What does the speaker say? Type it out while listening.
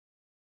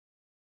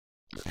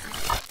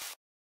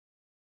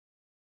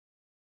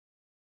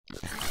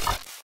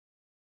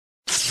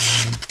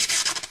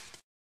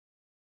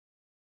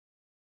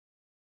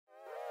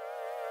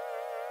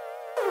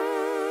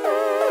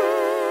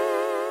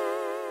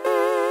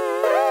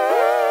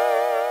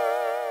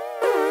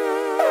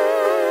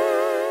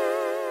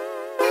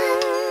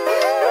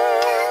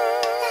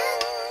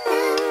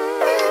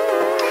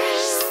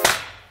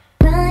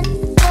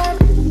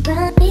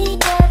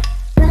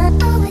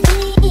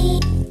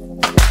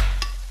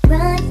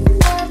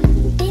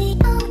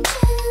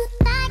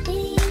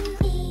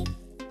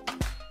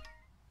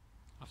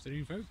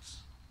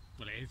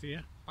is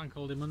here, Bank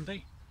Holiday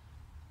Monday,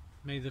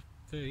 May the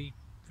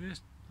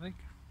 31st, I think.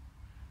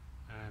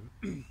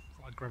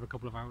 Thought I'd grab a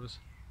couple of hours.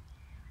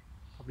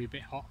 Probably a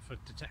bit hot for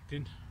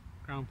detecting,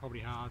 ground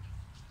probably hard.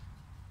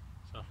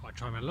 So I thought I'd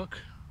try my luck,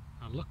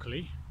 and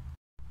luckily,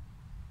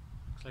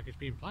 looks like it's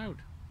been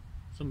ploughed.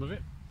 Some of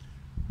it.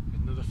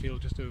 There's another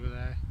field just over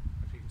there,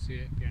 if you can see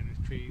it behind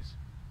those trees.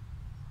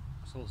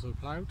 That's also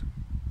ploughed.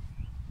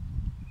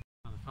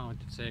 And the farmer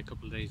did say a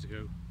couple of days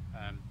ago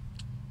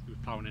he was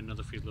ploughing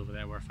another field over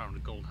there where I found a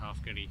gold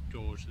half guinea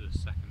George II.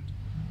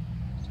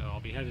 So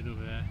I'll be heading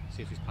over there,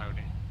 see if he's ploughed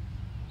it.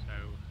 So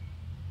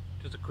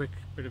just a quick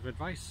bit of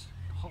advice,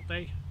 hot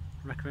day,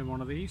 I recommend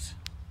one of these.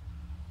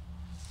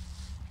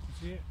 You can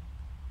see it,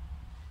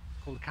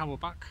 called a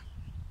Camelback.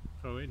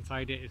 So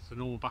inside it it's a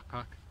normal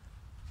backpack,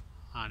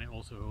 and it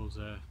also holds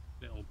a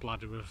little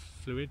bladder of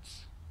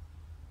fluids.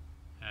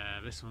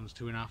 This one's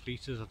 2.5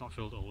 litres, I've not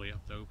filled it all the way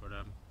up though, but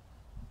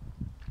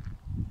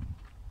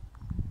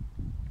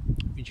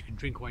means you can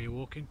drink while you're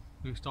walking,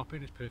 no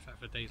stopping. It's perfect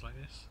for days like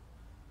this.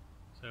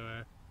 So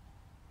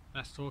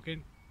less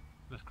talking,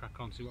 let's crack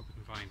on, see what we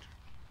can find.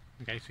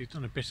 Okay, so he's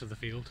done a bit of the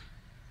field,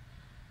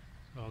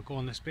 so I'll go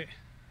on this bit.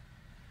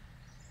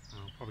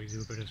 I'll probably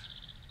do a bit of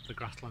the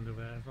grassland over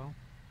there as well,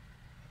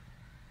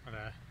 but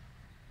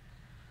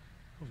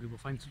hopefully we'll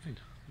find something.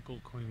 The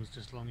gold coin was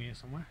just along here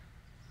somewhere,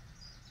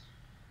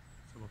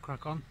 so we'll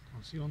crack on.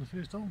 I'll see you on the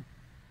first hole.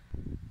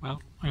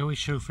 Well, I always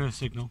show first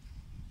signal,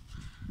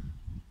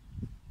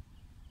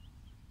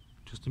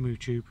 just a move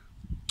tube.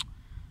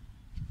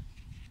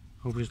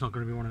 Hopefully it's not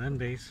going to be one of them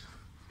days.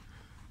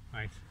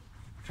 Right,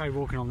 I tried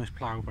walking on this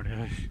plough, but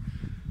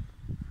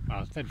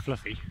well, it's dead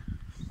fluffy.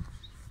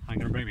 I'm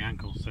going to break my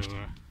ankle, so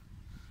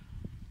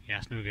yeah,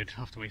 it's no good.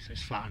 I'll have to wait till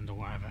it's flattened or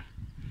whatever.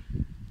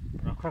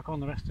 But I'll crack on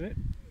the rest of it.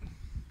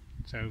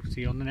 So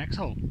see you on the next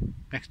hole,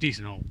 next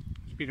decent hole.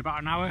 It's been about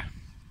an hour,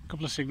 a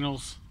couple of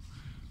signals,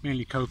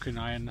 mainly coke and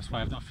iron, that's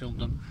why I've not filmed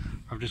them.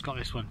 I've just got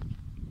this one,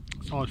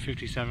 solid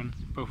 57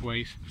 both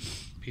ways,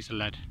 piece of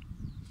lead.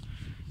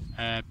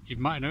 You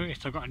might have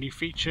noticed I've got a new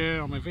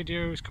feature on my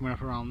videos coming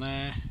up around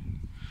there.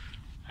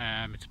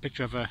 It's a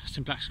picture of a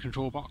simplex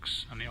control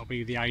box, and it'll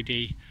be the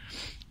ID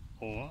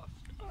or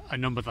a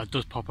number that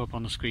does pop up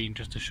on the screen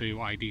just to show you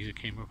what IDs it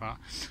came up at.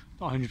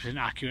 Not 100%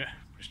 accurate,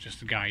 it's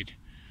just a guide.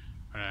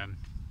 I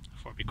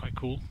thought it'd be quite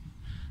cool.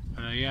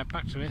 But yeah,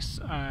 back to this.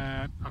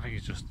 I think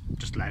it's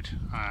just lead.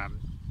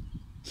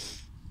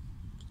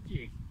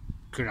 You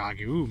could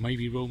argue, ooh,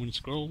 maybe Roman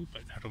scroll,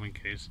 but I don't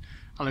think it is.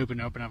 I'll open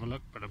it up and have a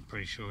look, but I'm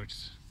pretty sure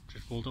it's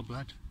just rolled up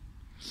lead.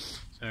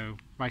 So,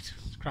 right,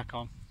 let's crack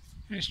on.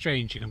 It's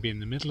strange, you can be in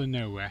the middle of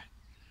nowhere.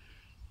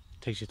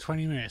 It takes you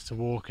 20 minutes to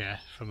walk here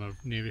from a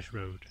nearest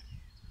road.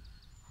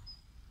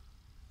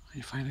 And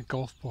you find a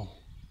golf ball.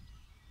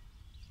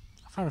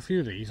 I found a few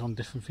of these on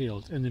different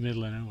fields in the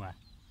middle of nowhere.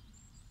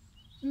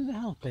 Who the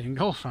hell playing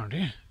golf around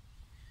here?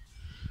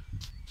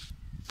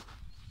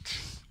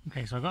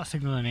 Okay, so I've got a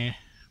signal in here.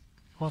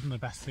 It wasn't the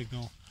best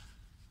signal.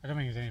 I don't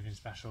think it's anything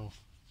special.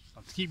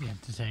 But to keep me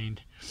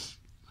entertained,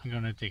 I'm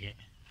going to dig it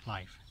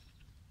live.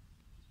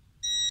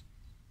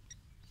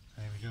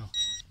 There we go.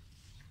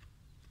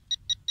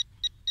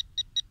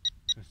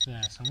 So it's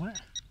there somewhere.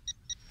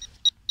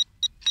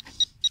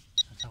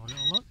 Let's have a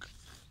little look.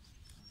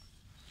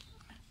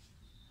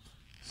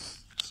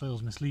 The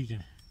soil's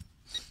misleading.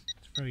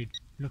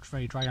 Looks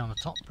very dry on the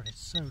top, but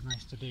it's so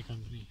nice to dig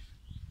underneath.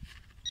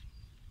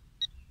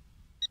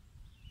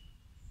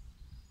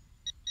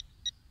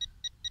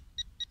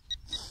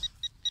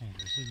 Okay,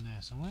 so it's in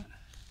there somewhere.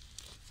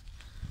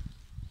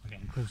 We're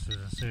getting close to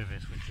the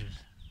surface, which is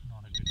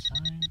not a good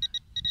sign.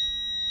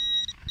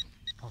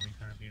 It's probably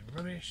going to be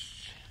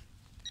rubbish.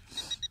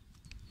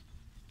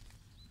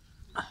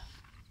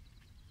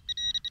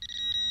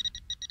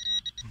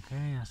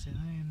 Okay, that's it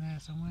in there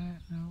somewhere.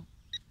 No.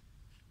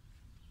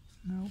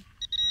 No.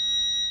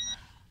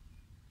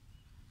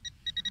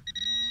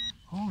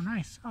 Oh,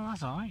 nice. Oh,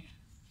 that's alright.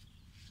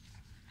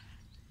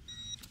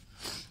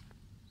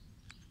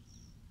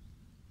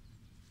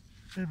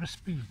 Bit of a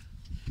spoon.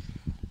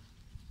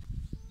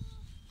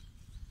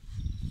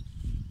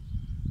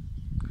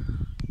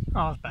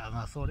 Oh, that's better than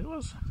I thought it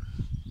was.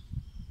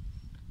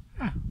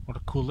 Yeah, what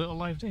a cool little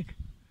live dig.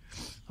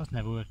 That's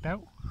never worked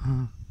out.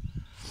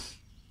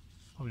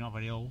 Probably not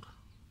very old.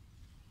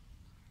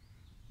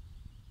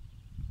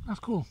 That's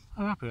cool.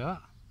 I'm happy with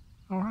that.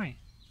 Alright.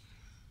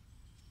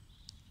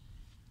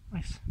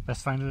 Nice.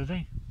 Best find of the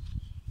day.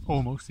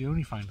 Almost the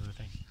only find of the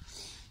day.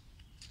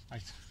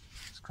 Right.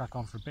 Let's crack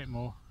on for a bit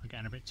more. I'm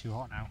getting a bit too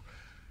hot now.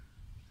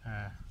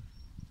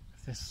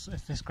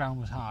 If this ground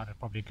was hard, I'd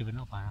probably have given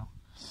up by now.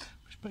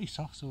 It's pretty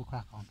soft, so we'll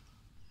crack on.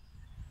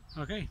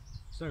 Okay,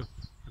 so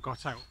I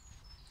got out.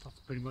 That's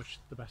pretty much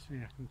the best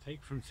thing I can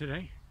take from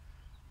today.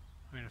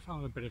 I mean, I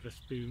found a bit of a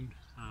spoon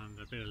and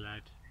a bit of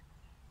lead.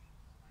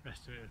 The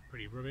rest of it was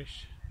pretty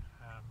rubbish.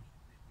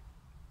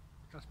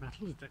 That's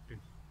metal detecting.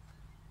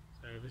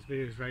 So this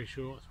video is very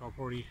short, so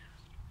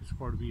this will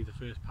probably be the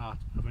first part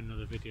of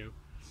another video.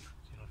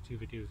 So you'll have 2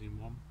 videos in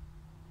one.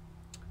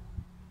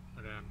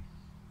 But I'm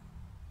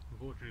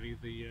unfortunately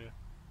the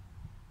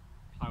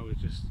plough is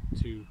just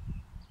too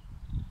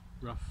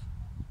rough,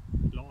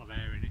 a lot of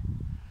air in it,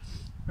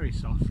 very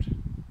soft,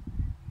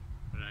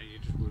 but you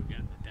just won't get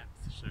the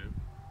depth. So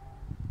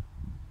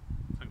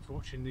thanks for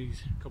watching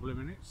these couple of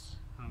minutes,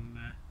 and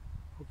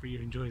hopefully you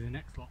enjoy the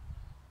next lot.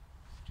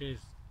 Cheers.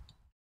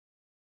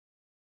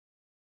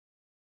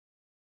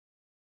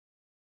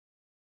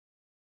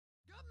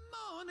 Good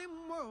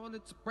morning world,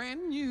 it's a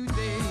brand new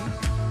day.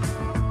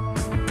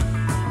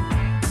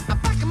 I'm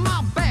packing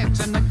my bags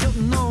and I'm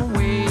getting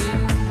away.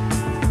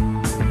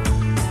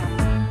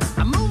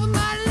 I'm moving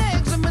my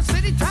legs and my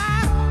city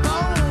time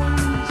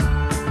bones.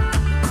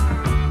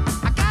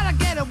 I gotta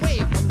get away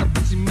from the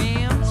busy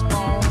man's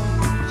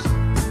phones.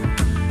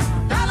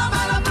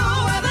 Gotta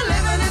know where the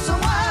living is so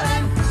wild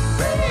and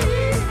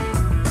free.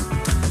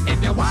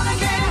 If you wanna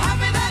get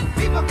happy, then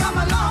people come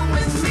along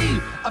with me.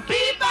 A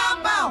beep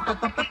bow bow, ba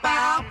ba ba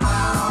bow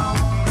bow.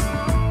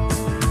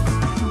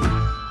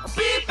 A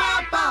beep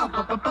bow bow,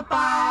 ba ba ba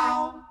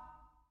bow.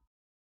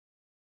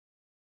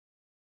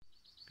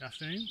 Good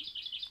afternoon.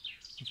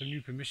 Got some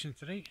new permission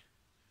today.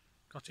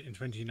 Got it in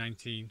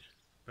 2019,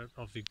 but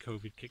obviously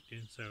COVID kicked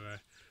in, so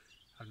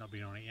I've not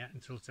been on it yet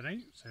until today.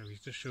 So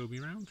he's just showed me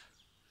around.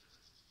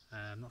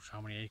 I'm not sure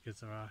how many acres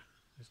there are.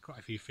 There's quite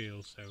a few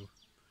fields, so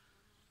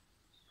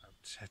about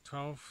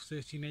 12,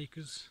 13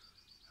 acres.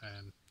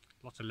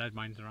 Lots of lead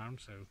mines around,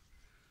 so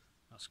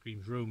that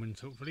screams Romans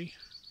hopefully.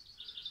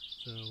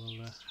 So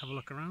we'll have a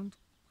look around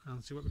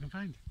and see what we can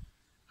find.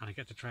 And I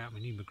get to try out my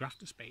new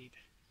Megraphta spade.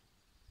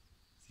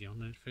 See you on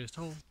the first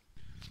hole.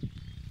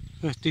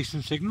 First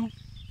decent signal,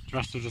 the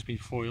rest have just been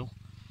foil.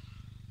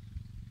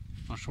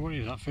 Not sure what it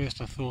is. At first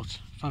I thought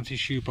fancy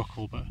shoe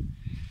buckle, but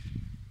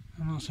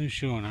I'm not so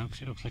sure now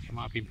because it looks like it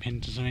might have been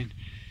pinned to something.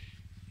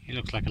 It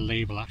looks like a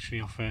label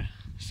actually off a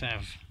set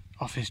of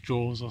office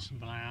drawers or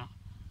something like that.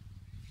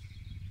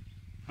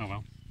 Oh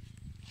well,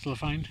 still a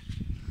find.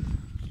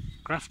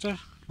 Megraphta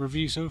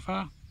review so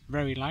far,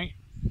 very light,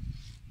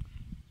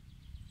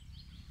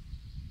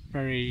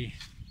 very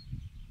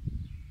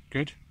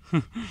good.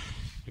 I'm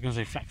going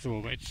to say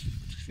flexible, but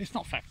it's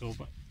not flexible,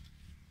 but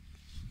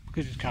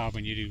because it's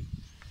carbon, you do,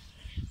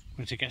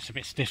 once it gets a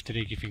bit stiff to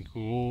dig, you think,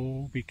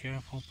 oh, be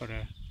careful. But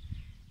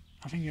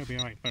I think you'll be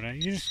alright. But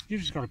you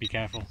just got to be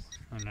careful,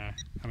 and I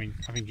mean,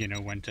 I think you know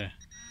when to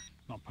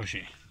not push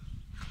it.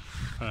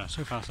 But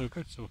so far so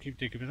good, so we'll keep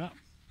digging with that.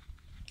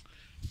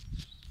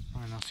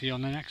 And I'll see you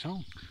on the next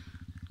hole.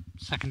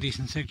 Second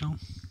decent signal,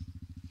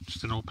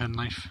 just an old pen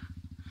knife.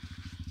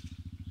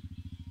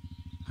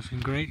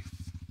 Nothing great,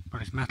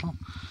 but it's metal.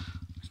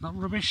 It's not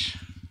rubbish.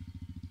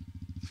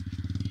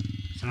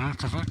 It's an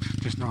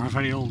artifact, just not a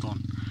very old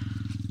one.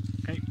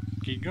 Okay,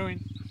 keep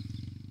going.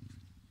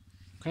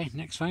 Okay,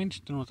 next find,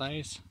 don't know what that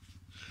is.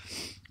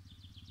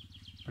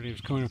 But it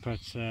was coming up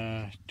at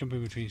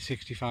jumping between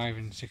 65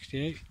 and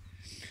 68.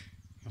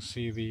 You'll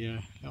see the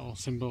little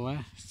symbol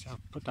there. I'll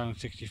put down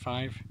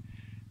 65,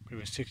 but it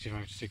was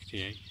 65 to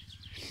 68.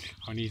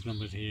 On these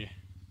numbers here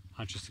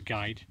are just a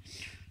guide,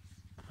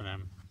 but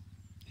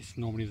it's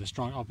normally the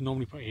strong. I'll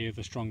normally put here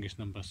the strongest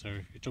number. So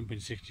if you're jumping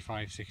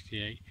 65,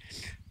 68,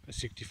 but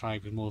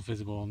 65 is more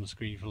visible on the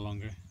screen for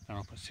longer, then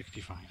I'll put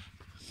 65.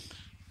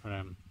 But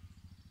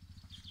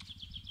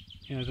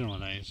yeah, I don't know what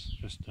that is.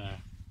 Just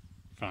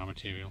farm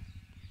material.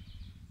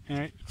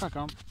 Anyway, crack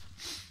on.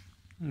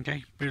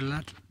 Okay, bit of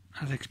lead.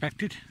 As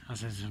expected,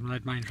 as there's some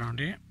lead mines around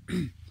here.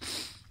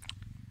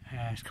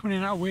 It's coming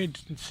in at a weird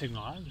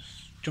signal.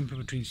 It's jumping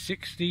between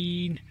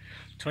 16,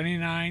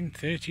 29,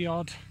 30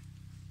 odd.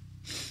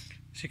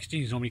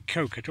 16 is normally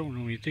coke. I don't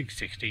normally dig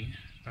 16,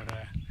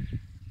 but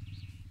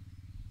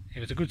if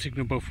it's a good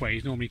signal both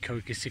ways, normally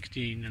coke is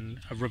 16 and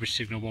a rubbish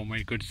signal one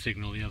way, good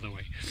signal the other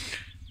way.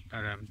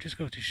 But just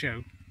go to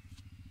show,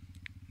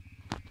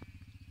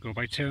 go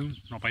by tone,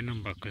 not by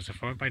number, because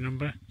if I went by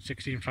number,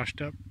 16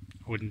 flashed up,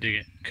 I wouldn't dig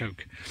it.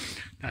 Coke.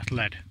 That's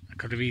lead. That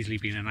could have easily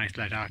been a nice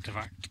lead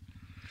artifact.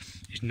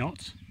 It's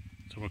not,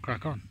 so we'll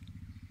crack on.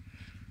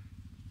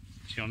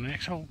 See you on the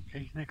next hole.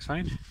 Okay, next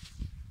find.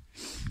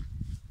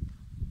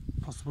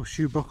 Possible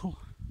shoe buckle.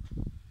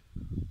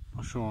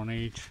 Not sure on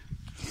age.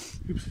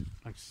 Oops,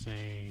 I'd like to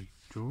say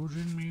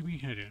Georgian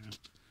maybe? I don't know.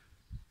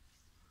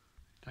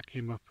 That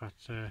came up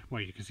at,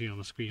 well, you can see on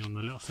the screen on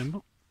the little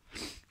symbol.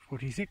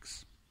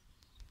 46,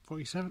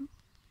 47.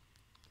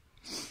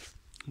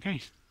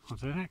 Okay. On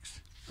to the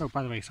next. Oh,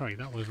 by the way, sorry,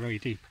 that was very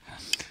deep.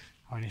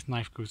 Oh, and this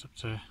knife goes up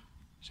to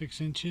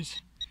 6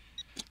 inches.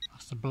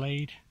 That's the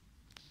blade.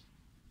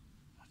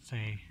 That's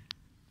a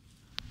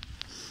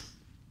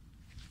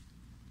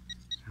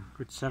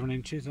good 7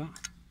 inches. That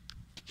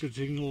good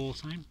signal all the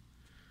time.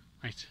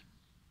 Right,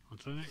 on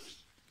to the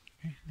next.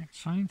 Okay, next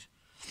find.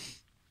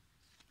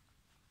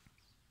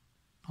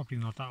 Probably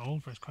not that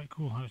old, but it's quite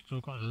cool how it's still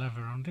got a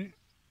lever around it.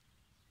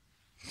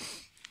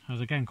 That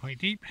was again quite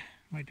deep,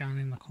 right down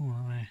in the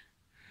corner there.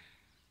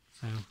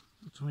 So,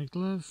 that's my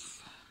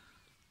glove.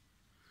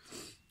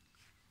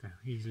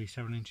 Easily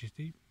 7 inches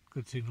deep.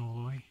 Good signal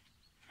all the way.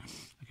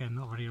 Again,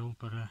 not very old,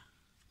 but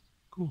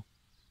cool.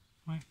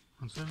 Right,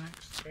 on to the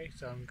next. Okay,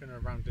 so I'm going to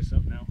round this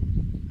up now.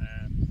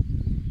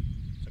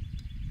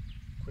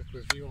 quick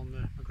review on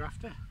the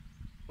Megraphta.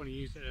 Only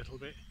used it a little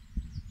bit,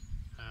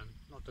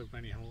 not dug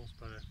many holes,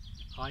 but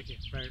I like it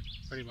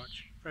very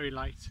much. Very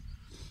light.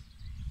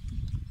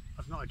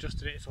 I've not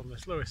adjusted it, it's on the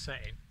slowest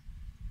setting.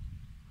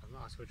 I've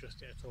not had to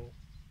adjust it at all,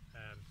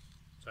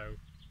 so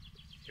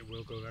it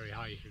will go very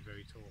high if you're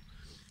very tall.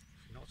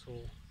 If you're not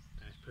tall,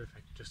 then it's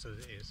perfect just as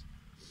it is.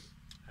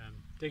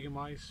 Digging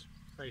wise,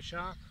 very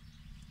sharp,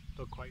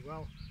 dug quite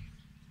well.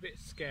 It's a bit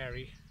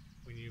scary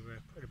when you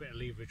put a bit of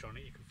leverage on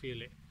it. You can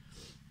feel it.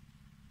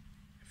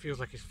 It feels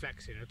like it's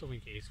flexing. I don't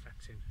think it is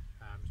flexing.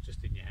 It's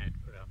just in your head.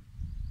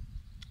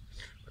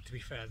 But to be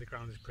fair, the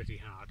ground is pretty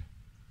hard.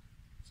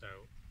 So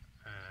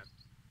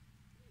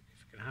if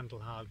you can handle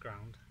hard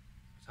ground,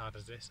 as hard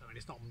as this, I mean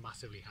it's not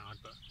massively hard,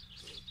 but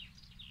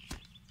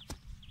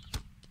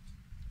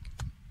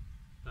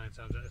 9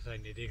 times out of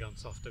 10 you dig on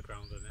softer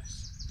ground than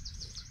this,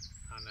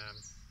 and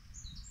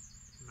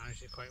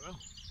managed it quite well.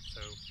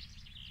 So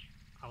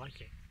I like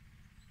it.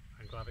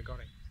 I'm glad I got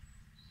it.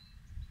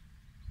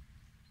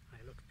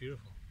 It looks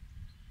beautiful.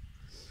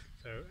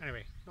 So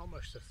anyway, not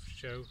much to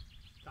show.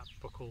 That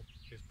buckle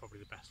is probably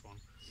the best one.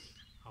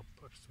 I'll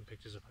put some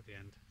pictures up at the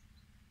end.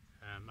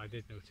 I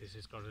did notice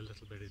it's got a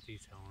little bit of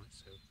detail on it,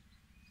 so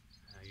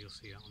you'll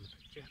see that on the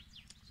picture.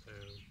 So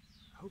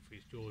hopefully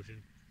it's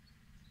Georgian.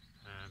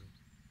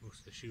 Most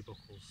of the shoe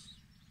buckles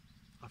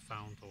I've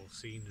found or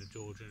seen are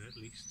Georgian at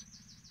least.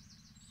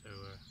 So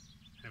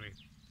anyway,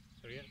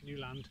 so yeah, new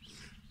land.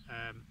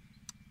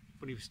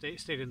 Funny, we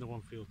stayed in the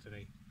one field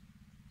today.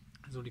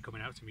 I was only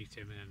coming out to meet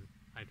him, and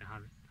I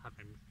had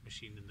my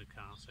machine in the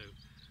car, so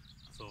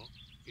I thought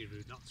it'd be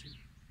rude not to.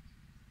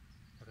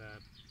 But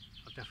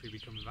I'll definitely be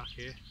coming back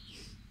here.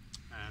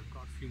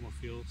 Got a few more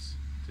fields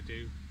to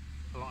do.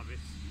 A lot of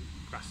it's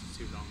grass is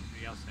too long.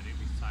 He else said it'd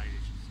be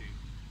tidish soon.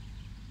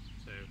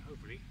 So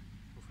hopefully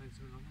we'll find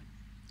something on that.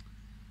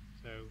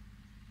 So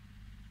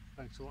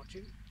thanks for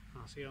watching.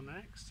 I'll see you on the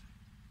next.